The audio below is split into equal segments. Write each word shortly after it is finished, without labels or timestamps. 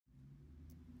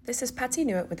This is Patsy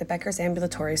Newitt with the Becker's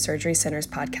Ambulatory Surgery Centers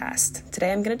podcast.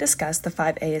 Today I'm going to discuss the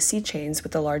 5 ASC chains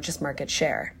with the largest market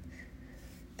share.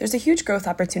 There's a huge growth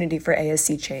opportunity for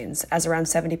ASC chains, as around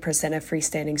 70% of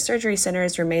freestanding surgery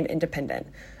centers remain independent,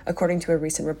 according to a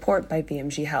recent report by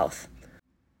VMG Health.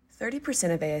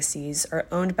 30% of ASCs are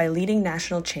owned by leading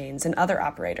national chains and other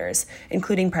operators,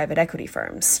 including private equity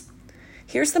firms.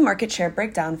 Here's the market share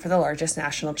breakdown for the largest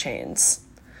national chains.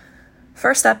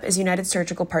 First up is United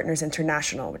Surgical Partners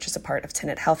International, which is a part of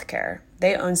Tenet Healthcare.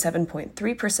 They own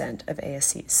 7.3% of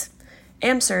ASCs.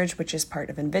 AmSurg, which is part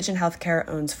of Envision Healthcare,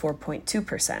 owns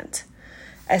 4.2%.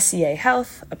 SCA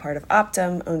Health, a part of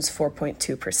Optum, owns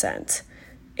 4.2%.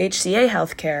 HCA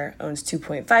Healthcare owns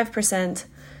 2.5%,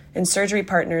 and Surgery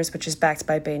Partners, which is backed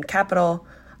by Bain Capital,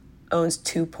 owns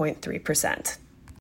 2.3%.